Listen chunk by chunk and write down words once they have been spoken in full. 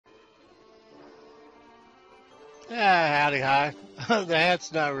Yeah, howdy, hi. The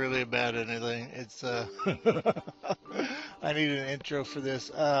hat's not really about anything. It's I need an intro for this.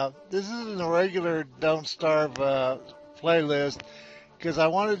 This isn't a regular Don't Starve playlist because I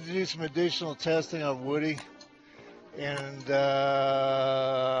wanted to do some additional testing on Woody, and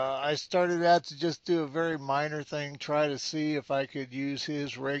I started out to just do a very minor thing, try to see if I could use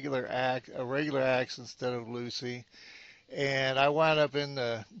his regular axe instead of Lucy, and I wound up in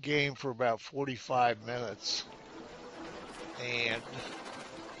the game for about 45 minutes. And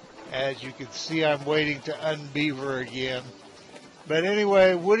as you can see, I'm waiting to unbeaver again. But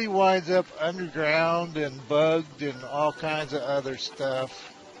anyway, Woody winds up underground and bugged and all kinds of other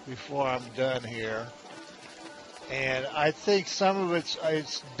stuff before I'm done here. And I think some of it's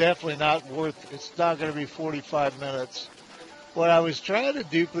definitely not worth, it's not going to be 45 minutes. What I was trying to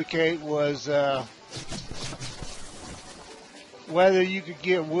duplicate was whether you could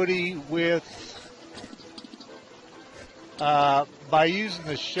get Woody with by using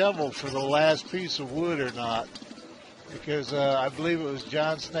the shovel for the last piece of wood or not, because I believe it was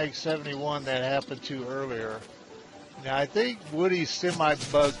John Snake 71 that happened to earlier. Now I think Woody's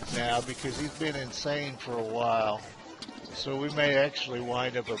semi-bugged now because he's been insane for a while, so we may actually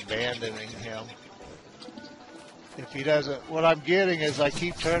wind up abandoning him if he doesn't. What I'm getting is I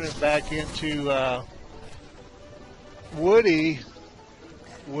keep turning back into Woody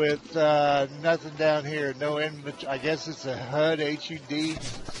with nothing down here, no inventory. I guess it's a HUD, HUD,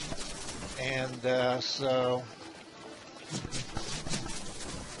 and so,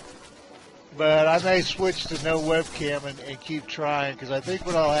 but I may switch to no webcam and keep trying, because I think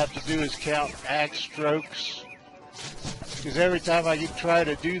what I'll have to do is count axe strokes, because every time I try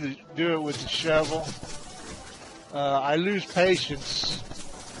to do it with the shovel, I lose patience.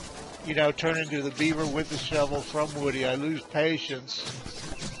 You know, turn into the beaver with the shovel from Woody. I lose patience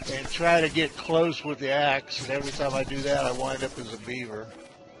and try to get close with the axe, and every time I do that, I wind up as a beaver.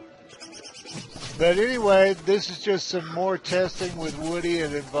 But anyway, this is just some more testing with Woody.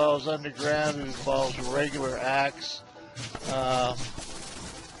 It involves underground. It involves a regular axe.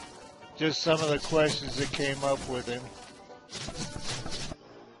 Just some of the questions that came up with him.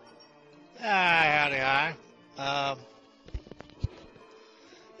 Howdy, hi.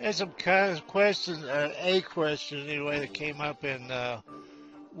 There's some kind of questions, a question anyway, that came up in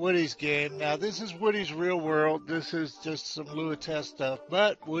Woody's game. Now, this is Woody's real world. This is just some Lua test stuff,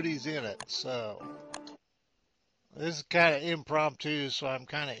 but Woody's in it, so this is kind of impromptu, so I'm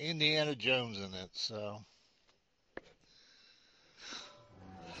kind of Indiana Jones in it, so.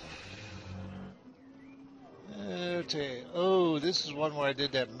 Okay. Oh, this is one where I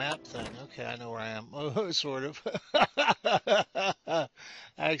did that map thing. Okay, I know where I am. Oh, sort of.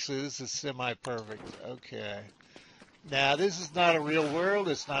 Actually, this is semi-perfect. Okay. Now, this is not a real world.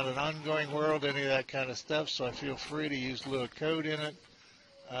 It's not an ongoing world, any of that kind of stuff, so I feel free to use Lua code in it.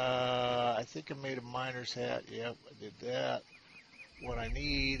 I think I made a miner's hat. Yep, I did that. What I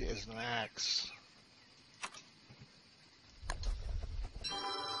need is an axe.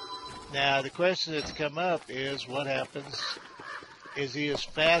 Now, the question that's come up is, what happens? Is he as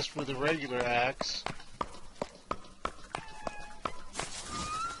fast with a regular axe?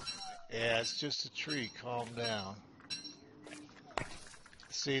 Yeah, it's just a tree. Calm down.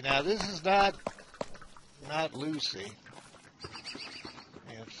 See, now this is not Lucy.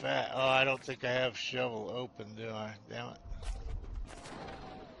 In fact, oh, I don't think I have shovel open, do I? Damn it.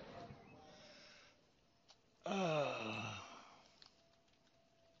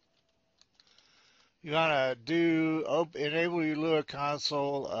 You want to enable your Lua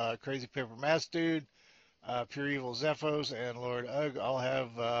console, Crazy Pepper Mass Dude, Pure Evil Zephos, and Lord Ugg all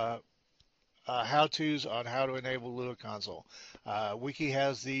have how-tos on how to enable Lua console. Wiki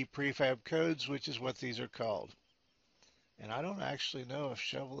has the prefab codes, which is what these are called. And I don't actually know if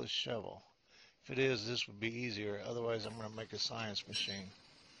shovel is shovel. If it is, this would be easier. Otherwise, I'm going to make a science machine.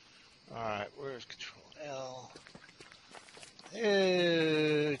 All right, where's Control L?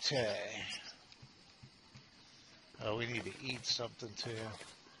 Okay. Oh, we need to eat something too.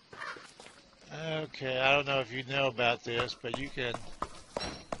 Okay, I don't know if you know about this, but you can...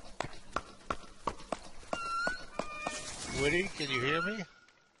 Woody, can you hear me?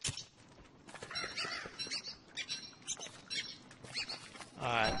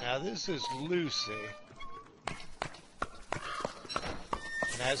 Alright, now this is Lucy.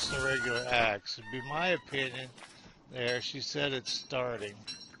 And that's the regular axe. It'd be my opinion there. She said it's starting.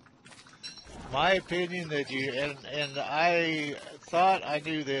 My opinion that and I thought I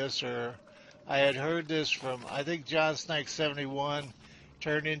knew this, or I had heard this from, I think John Snake 71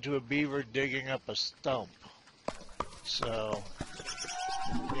 turned into a beaver digging up a stump. So,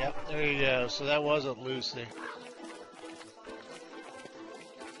 yep, there you go. So that wasn't Lucy.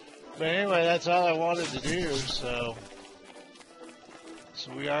 But anyway, that's all I wanted to do. So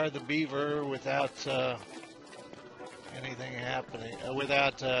we are the Beaver without anything happening,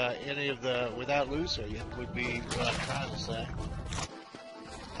 without without Lucer, would be what I'm trying to say.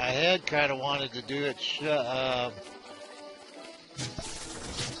 I had kind of wanted to do it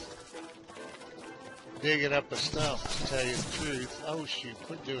digging up a stump, to tell you the truth. Oh shoot,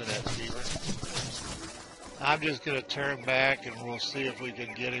 quit doing that, Beaver. I'm just going to turn back and we'll see if we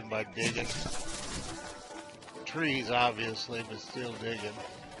can get him by digging. Trees, obviously, but still digging.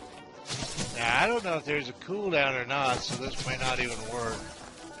 Now, I don't know if there's a cooldown or not, so this may not even work.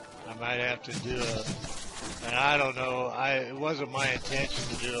 I might have to do and I don't know, it wasn't my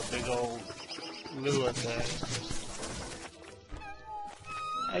intention to do a big old Lua thing.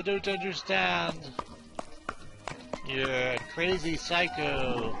 I don't understand. You're a crazy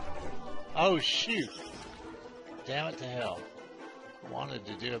psycho. Oh, shoot. Damn it to hell. Wanted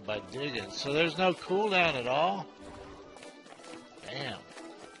to do it by digging. So there's no cooldown at all? Damn.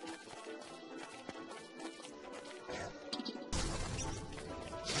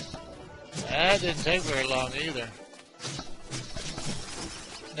 That didn't take very long either.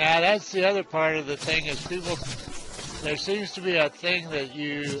 Now that's the other part of the thing is people, there seems to be a thing that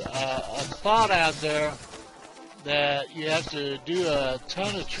a thought out there that you have to do a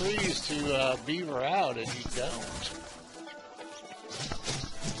ton of trees to beaver out, and you don't.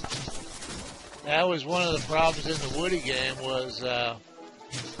 That was one of the problems in the Woodie game, was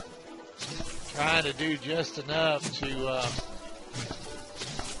trying to do just enough to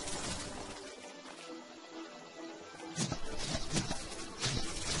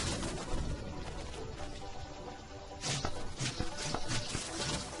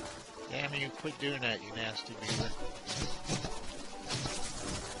damn you, quit doing that, you nasty beaver.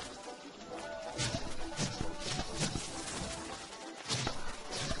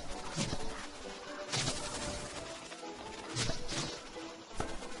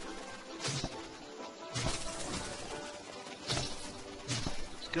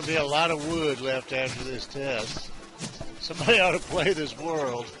 There's going to be a lot of wood left after this test. Somebody ought to play this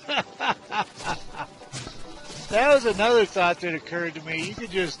world. That was another thought that occurred to me. You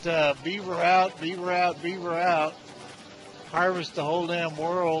could just beaver out, beaver out, beaver out, harvest the whole damn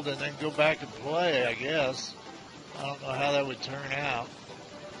world, and then go back and play, I guess. I don't know how that would turn out.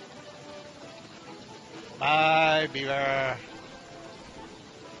 Bye, Beaver.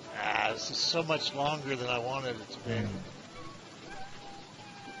 This is so much longer than I wanted it to be.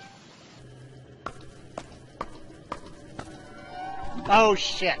 Oh,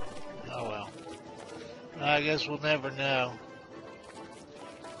 shit. Oh, well. I guess we'll never know.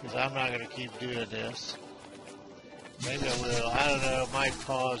 Because I'm not going to keep doing this. Maybe I will. I don't know. I might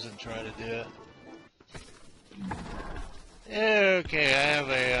pause and try to do it. Okay, I have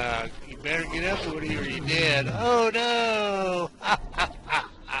a... you better get up, Woodie, or you dead. Oh, no!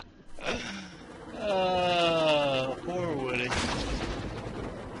 Oh, poor Woodie.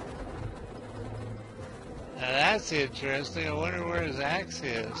 Now that's interesting. I wonder where his axe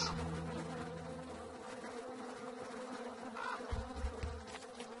is.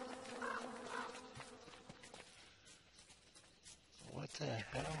 What the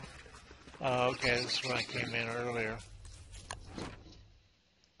hell? Oh, okay, this is when I came in earlier.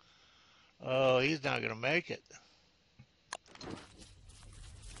 Oh, he's not going to make it.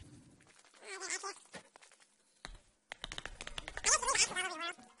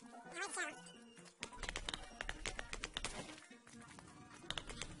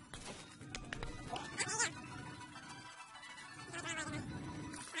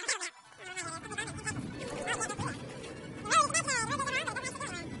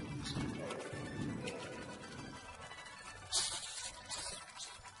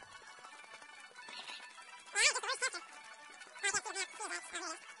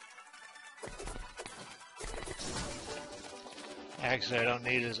 Actually, I don't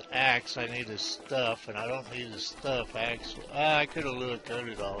need his axe, I need his stuff, and I don't need his stuff, actually. I could have Lua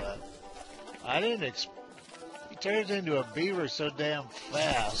coated all that. I didn't he turns into a beaver so damn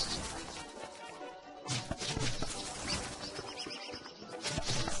fast.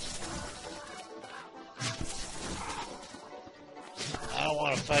 I don't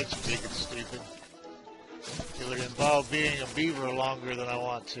want to fight you big and stupid. It would involve being a beaver longer than I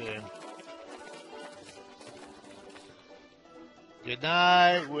want to. Good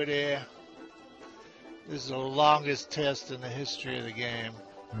night, Woodie. This is the longest test in the history of the game.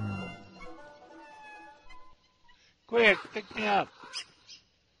 Quick, pick me up.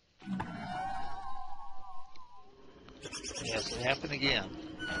 Yes, it happened again.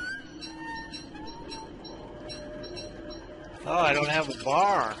 Oh, I don't have a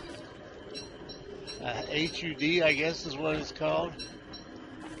bar. HUD, I guess is what it's called.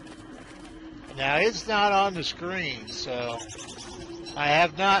 Now it's not on the screen, so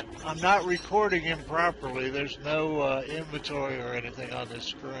I'm not recording him properly. There's no inventory or anything on this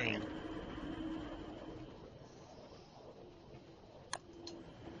screen.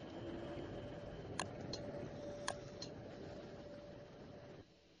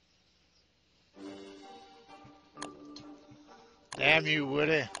 Damn you,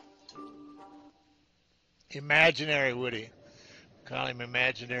 Woody. Imaginary Woody. Call him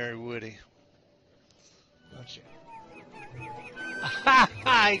Imaginary Woody. Don't you?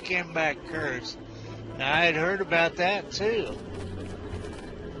 He came back cursed. Now, I had heard about that too.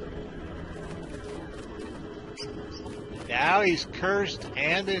 Now he's cursed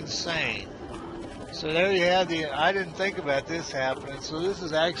and insane. So there you have I didn't think about this happening, so this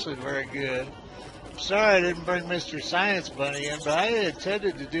is actually very good. Sorry I didn't bring Mr. Science Bunny in, but I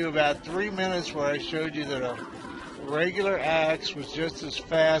intended to do about 3 minutes where I showed you that a regular axe was just as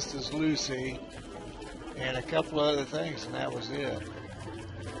fast as Lucy and a couple other things, and that was it.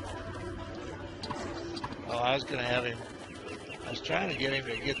 Oh, I was trying to get him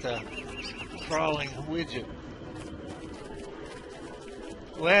to get the crawling widget.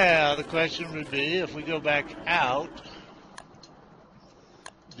 Well, the question would be, if we go back out,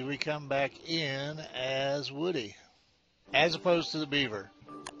 do we come back in as Woody, as opposed to the Beaver?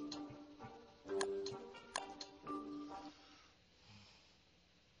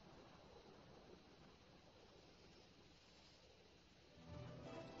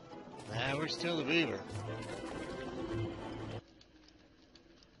 Nah, we're still the Beaver.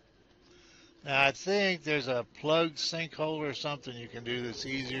 Now, I think there's a plugged sinkhole or something you can do that's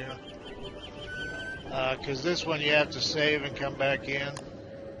easier. Because this one you have to save and come back in.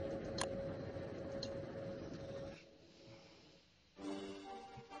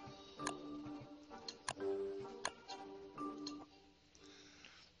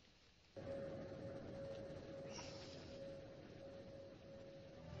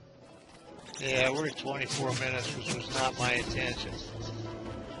 Yeah, we're at 24 minutes, which was not my intention.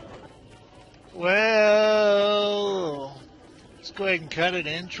 Well, let's go ahead and cut an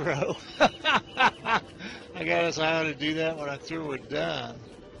intro. I guess I ought to do that when I'm through with done.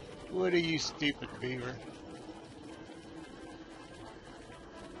 What are you, stupid Beaver?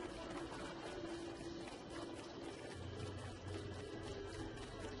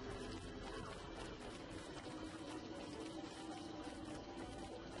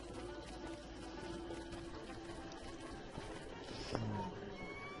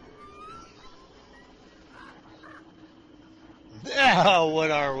 Oh, what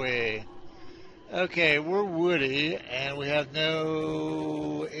are we? Okay, we're Woody, and we have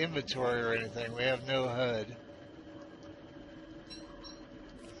no inventory or anything. We have no HUD.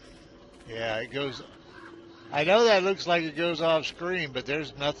 Yeah, it goes... I know that looks like it goes off screen, but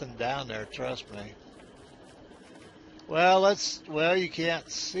there's nothing down there, trust me. Well, you can't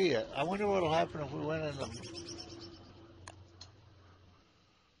see it. I wonder what'll happen if we went in the...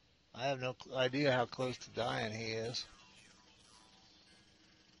 I have no idea how close to dying he is.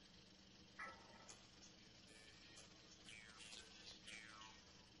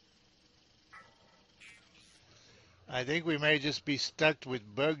 I think we may just be stuck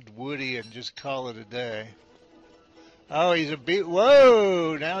with bugged Woody and just call it a day. Oh, he's a beaver.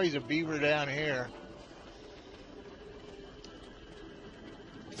 Whoa! Now he's a beaver down here.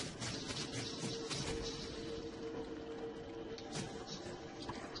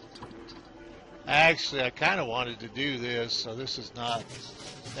 Actually, I kind of wanted to do this, so this is not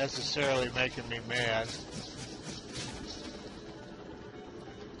necessarily making me mad.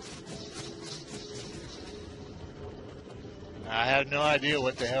 I have no idea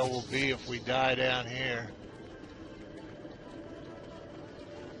what the hell will be if we die down here.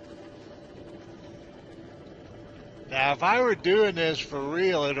 Now, if I were doing this for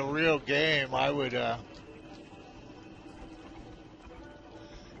real in a real game, I would,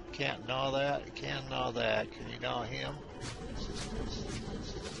 can't gnaw that, can't gnaw that. Can you gnaw him?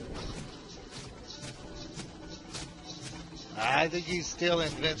 I think he's still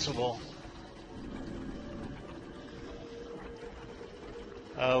invincible.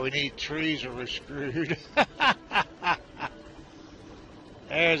 Oh, we need trees or we're screwed.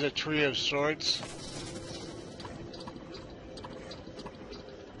 There's a tree of sorts.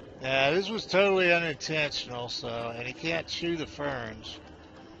 Yeah, this was totally unintentional, so, and he can't chew the ferns.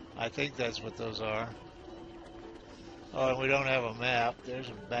 I think that's what those are. Oh, and we don't have a map. There's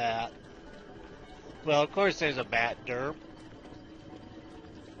a bat. Well, of course there's a bat, derp.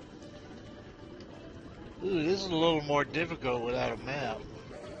 Ooh, this is a little more difficult without a map.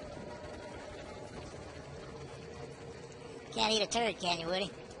 Can't eat a turd, can you,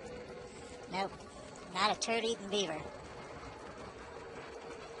 Woody? Nope. Not a turd-eating beaver.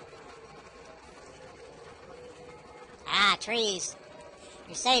 Ah, trees.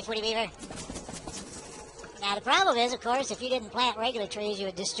 You're safe, Woody Beaver. Now, the problem is, of course, if you didn't plant regular trees, you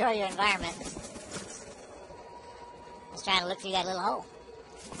would destroy your environment. I was trying to look through that little hole.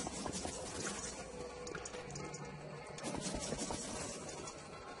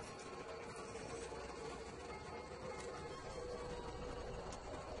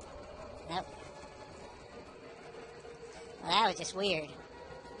 Nope. Well, that was just weird.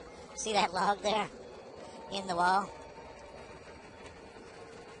 See that log there? In the wall?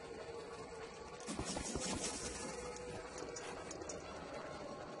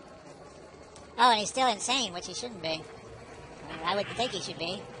 Oh, and he's still insane, which he shouldn't be. I wouldn't think he should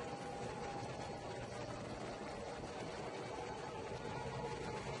be.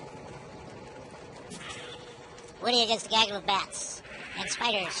 Woody against the gaggle of bats and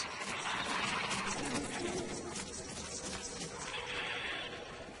spiders.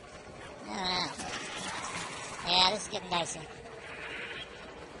 I don't know. Yeah, this is getting dicey.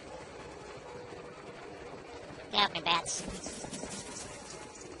 Get off me, bats.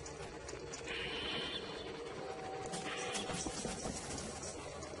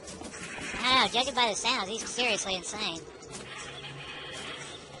 I don't know, judging by the sounds, he's seriously insane.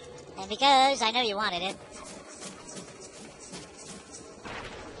 And because I know you wanted it.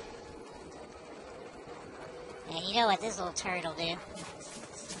 And you know what this little turd will do.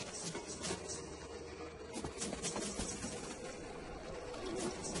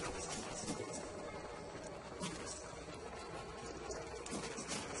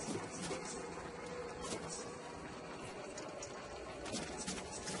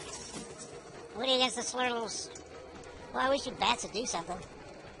 Woody against the slurls. Well, I wish you bats would do something.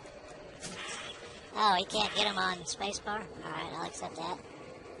 Oh, he can't get him on spacebar? Alright, I'll accept that.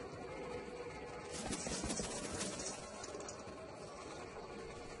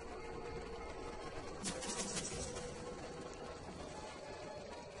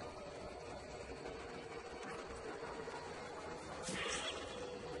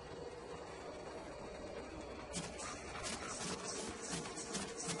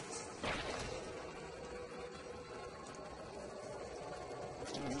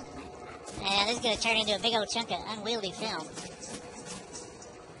 Yeah, this is going to turn into a big old chunk of unwieldy film.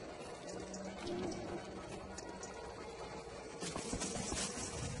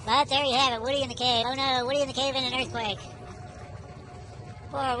 But there you have it, Woody in the cave. Oh no, Woody in the cave in an earthquake.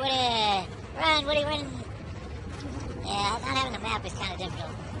 Poor Woody. Run, Woody, run. Yeah, not having a map is kind of difficult.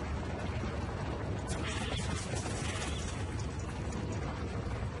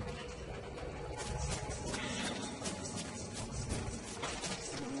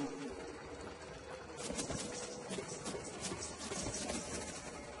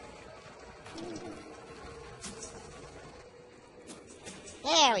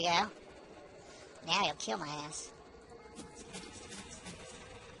 There we go. Now he'll kill my ass.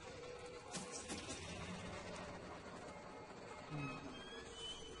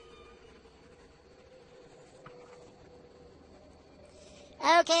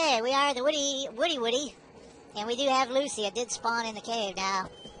 Okay, we are the Woody, and we do have Lucy. It did spawn in the cave. Now,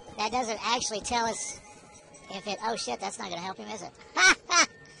 that doesn't actually tell us if it... Oh, shit, that's not going to help him, is it? Ha, ha!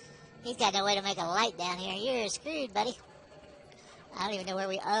 He's got no way to make a light down here. You're screwed, buddy. I don't even know where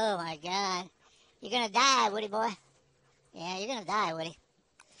we... Oh, my God. You're going to die, Woody boy. Yeah, you're going to die, Woody.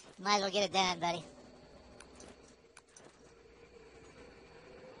 Might as well get it done, buddy.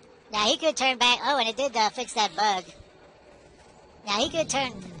 Now, he could turn back... Oh, and it did fix that bug. Now, he could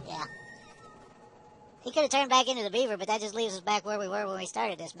turn... Yeah. He could have turned back into the beaver, but that just leaves us back where we were when we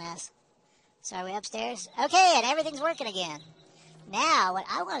started this mess. So, are we upstairs? Okay, and everything's working again. Now, what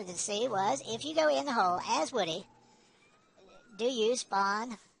I wanted to see was, if you go in the hole as Woody... Do you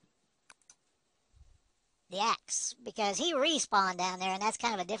spawn the axe? Because he respawned down there, and that's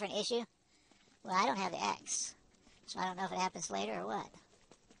kind of a different issue. Well, I don't have the axe, so I don't know if it happens later or what.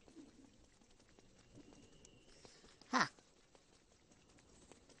 Huh.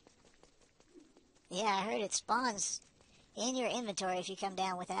 Yeah, I heard it spawns in your inventory if you come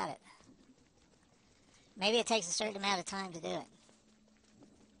down without it. Maybe it takes a certain amount of time to do it.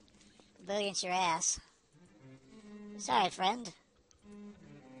 Brilliant's your ass. Sorry, friend.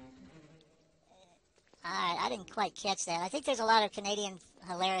 Alright, I didn't quite catch that. I think there's a lot of Canadian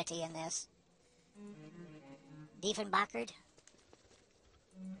hilarity in this. Diefenbacherd?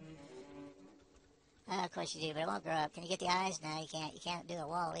 Of course you do, but it won't grow up. Can you get the eyes? No, you can't. You can't do the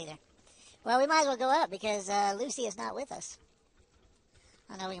wall either. Well, we might as well go up because Lucy is not with us.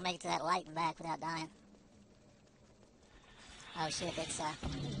 I know we can make it to that light and back without dying. Oh shit, it's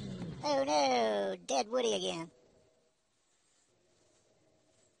oh no, dead Woody again.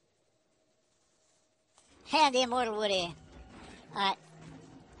 Hand the immortal Woody. Alright.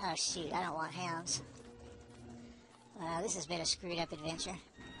 Oh shoot, I don't want hounds. This has been a screwed up adventure.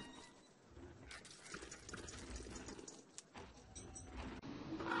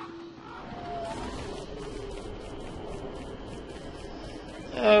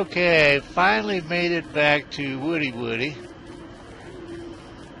 Okay, finally made it back to Woody.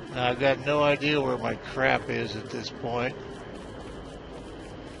 Now, I've got no idea where my crap is at this point.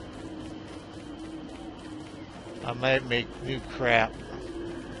 I might make new crap.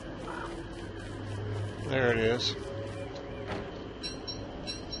 There it is.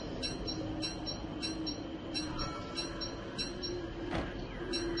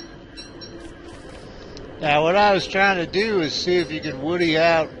 Now, what I was trying to do is see if you could Woody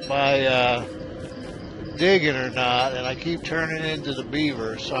out by digging or not, and I keep turning into the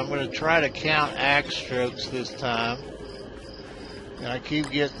Beaver, so I'm going to try to count axe strokes this time. And I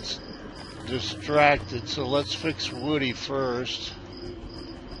keep getting distracted, so let's fix Woody first.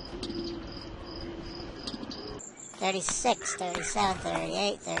 36, 37,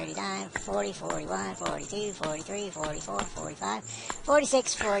 38, 39, 40, 41, 42, 43, 44, 45,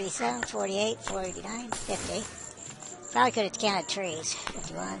 46, 47, 48, 49, 50. Probably could have counted trees.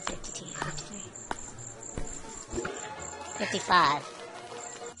 51, 52, 53, 55,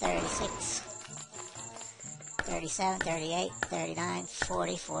 36, 37, 38, 39,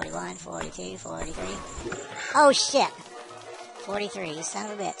 40, 41, 42, 43. Oh shit! 43, you son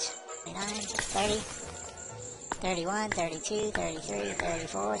of a bitch. 29, 30. 31, 32, 33,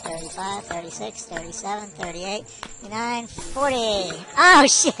 34, 35, 36, 37, 38, 39, 40. Oh,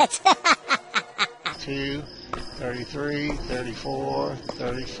 shit. 2, 33, 34,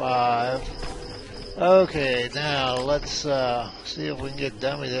 35. Okay, now let's see if we can get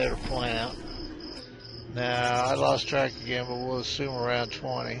dummy there to plant. Now, I lost track again, but we'll assume around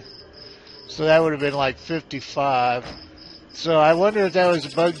 20. So that would have been like 55. So I wonder if that was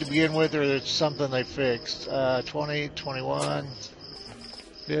a bug to begin with or it's something they fixed. 20, 21,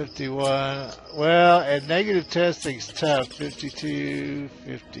 51. Well, and negative testing's tough. 52,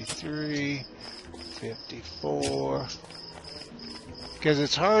 53, 54. Because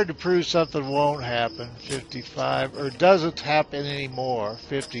it's hard to prove something won't happen. 55, or doesn't happen anymore.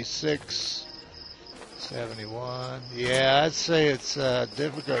 56, 71. Yeah, I'd say it's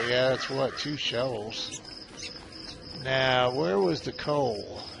difficult. Yeah, that's what, 2 shovels. Now, where was the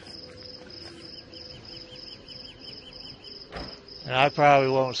coal? And I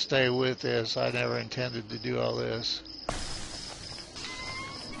probably won't stay with this. I never intended to do all this.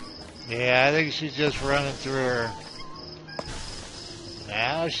 Yeah, I think she's just running through her.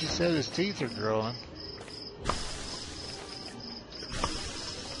 Now, she said his teeth are growing.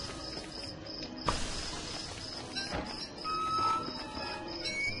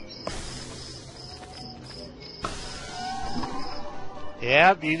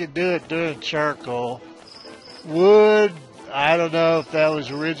 Yep, you can do it doing charcoal. Wood, I don't know if that was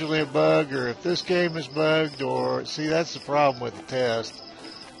originally a bug or if this game is bugged or... See, that's the problem with the test.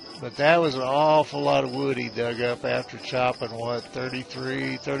 But that was an awful lot of wood he dug up after chopping, what,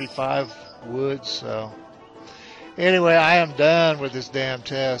 33, 35 wood, so... Anyway, I am done with this damn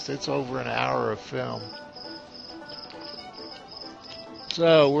test. It's over an hour of film.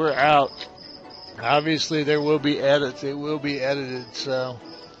 So, we're out. Obviously, there will be edits. It will be edited, so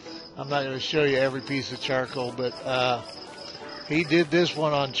I'm not going to show you every piece of charcoal, but he did this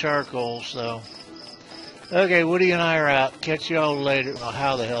one on charcoal, so. Okay, Woody and I are out. Catch you all later. I don't know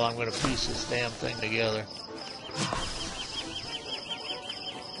how the hell I'm going to piece this damn thing together.